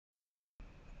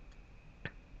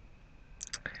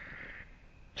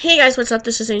Hey guys, what's up?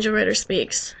 This is Angel Writer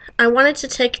Speaks. I wanted to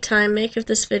take time, make of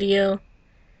this video,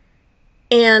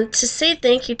 and to say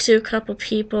thank you to a couple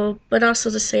people, but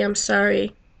also to say I'm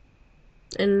sorry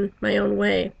in my own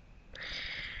way.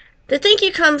 The thank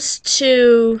you comes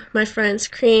to my friends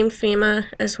Cream, Fema,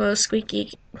 as well as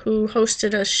SqueakGeek, who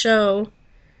hosted a show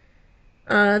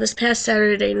this past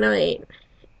Saturday night,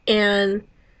 and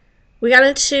we got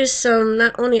into some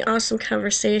not only awesome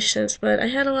conversations, but I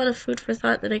had a lot of food for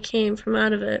thought that I came from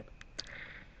out of it.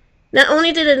 Not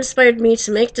only did it inspire me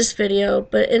to make this video,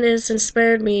 but it has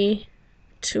inspired me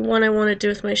to what I want to do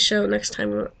with my show next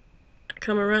time I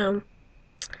come around.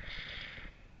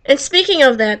 And speaking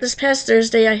of that, this past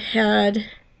Thursday I had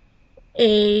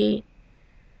a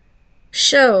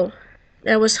show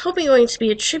that I was hoping going to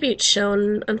be a tribute show,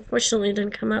 and unfortunately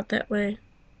didn't come out that way.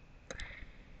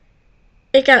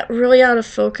 It got really out of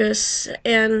focus,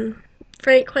 and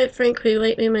quite frankly,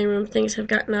 lately in my room things have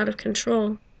gotten out of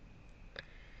control.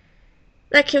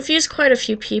 That confused quite a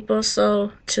few people,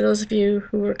 so to those of you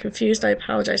who were confused, I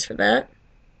apologize for that.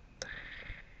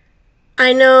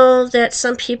 I know that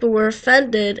some people were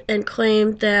offended and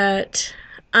claimed that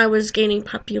I was gaining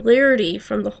popularity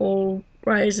from the whole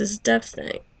Rhysz's death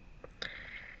thing.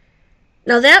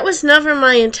 Now that was never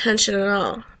my intention at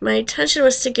all. My intention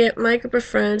was to get my group of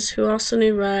friends who also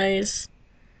knew Rhysz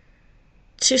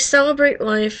to celebrate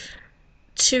life,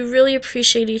 to really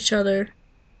appreciate each other,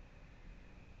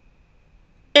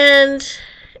 and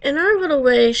in our little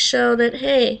way show that,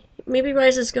 hey, maybe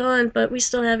Rhysz is gone, but we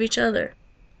still have each other.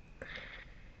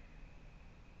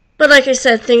 But like I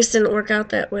said, things didn't work out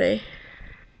that way.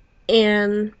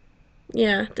 And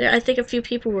yeah, I think a few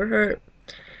people were hurt.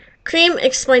 Cream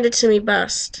explained it to me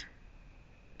best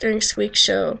during Squeak's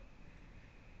show,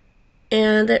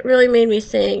 and that really made me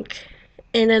think.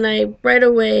 And then I right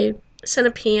away sent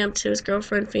a PM to his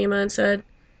girlfriend Fema and said,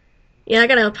 yeah, I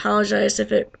gotta apologize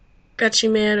if it got you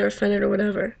mad or offended or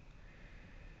whatever.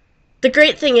 The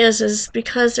great thing is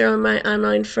because they're my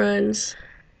online friends,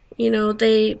 you know,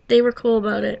 they were cool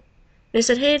about it. They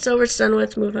said, hey, it's over, it's done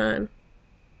with, move on.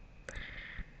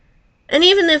 And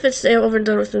even if it's over and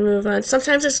done with and move on,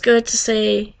 sometimes it's good to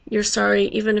say you're sorry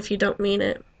even if you don't mean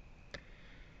it.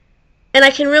 And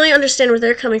I can really understand where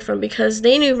they're coming from because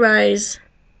they knew Rhysz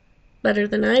better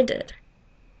than I did.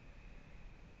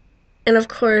 And of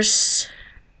course,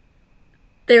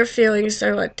 their feelings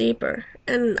are a lot deeper.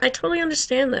 And I totally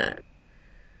understand that.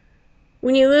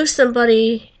 When you lose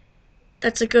somebody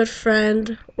that's a good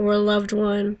friend or a loved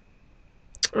one,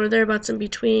 or thereabouts in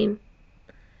between,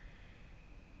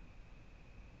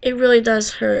 it really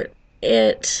does hurt.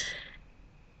 It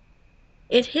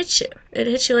hits you. It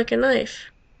hits you like a knife.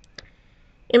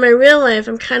 In my real life,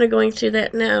 I'm kind of going through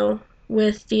that now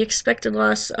with the expected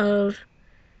loss of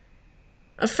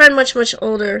a friend much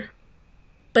older,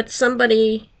 but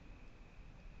somebody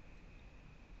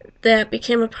that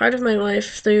became a part of my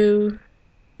life through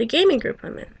the gaming group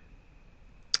I'm in.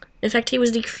 In fact, he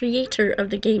was the creator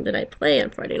of the game that I play on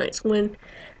Friday nights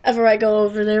whenever I go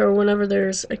over there or whenever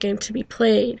there's a game to be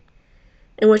played,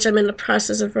 in which I'm in the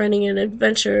process of running an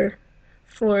adventure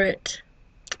for it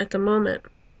at the moment.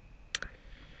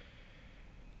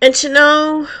 And to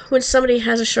know when somebody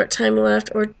has a short time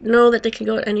left or know that they can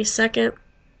go at any second,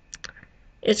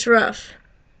 it's rough.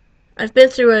 I've been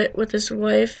through it with his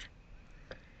wife,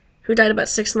 who died about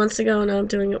 6 months ago, and now I'm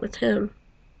doing it with him.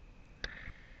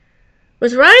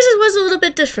 With Rhysz, it was a little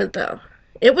bit different, though.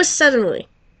 It was suddenly.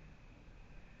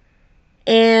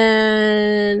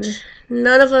 And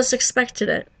none of us expected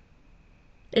it.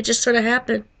 It just sort of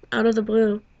happened out of the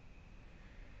blue.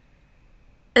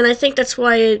 And I think that's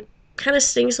why it kind of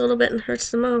stings a little bit and hurts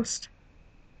the most.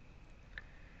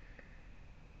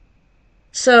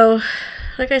 So,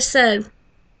 like I said,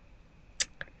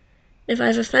 if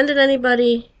I've offended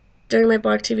anybody during my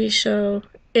blog TV show,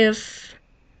 if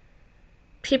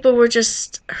people were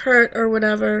just hurt or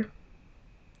whatever,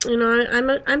 you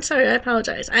know, I'm sorry, I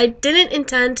apologize. I didn't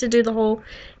intend to do the whole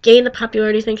gain the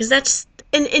popularity thing, because that's,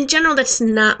 in general, that's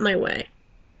not my way.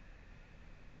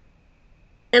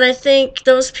 And I think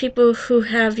those people who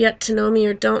have yet to know me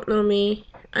or don't know me,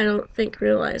 I don't think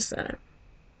realize that.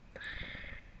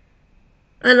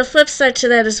 On the flip side to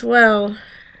that as well,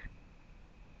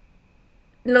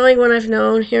 knowing what I've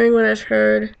known, hearing what I've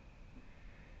heard,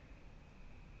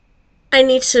 I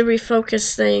need to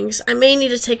refocus things. I may need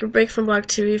to take a break from blog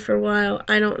TV for a while.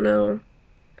 I don't know.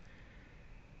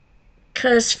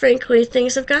 Because, frankly,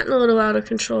 things have gotten a little out of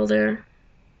control there.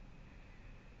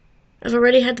 I've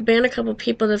already had to ban a couple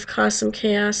people that have caused some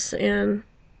chaos, and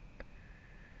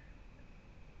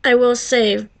I will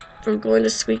say, from going to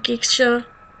SqueakGeek's show,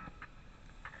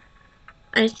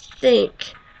 I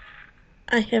think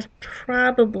I have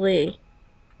probably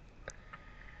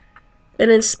been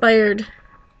inspired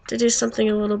to do something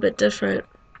a little bit different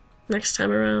next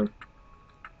time around.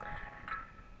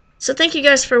 So thank you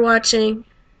guys for watching.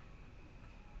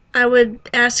 I would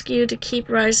ask you to keep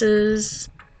Rhysz's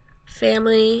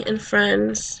family and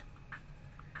friends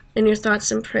in your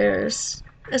thoughts and prayers,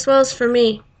 as well as for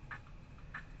me.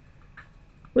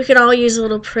 We could all use a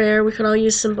little prayer. We could all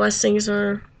use some blessings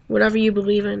or whatever you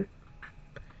believe in.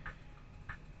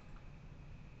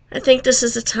 I think this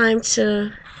is the time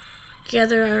to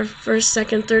gather our first,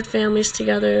 second, third families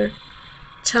together,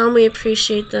 tell them we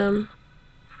appreciate them,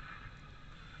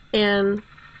 and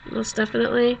most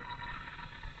definitely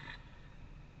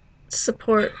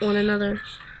support one another.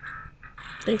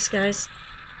 Thanks, guys.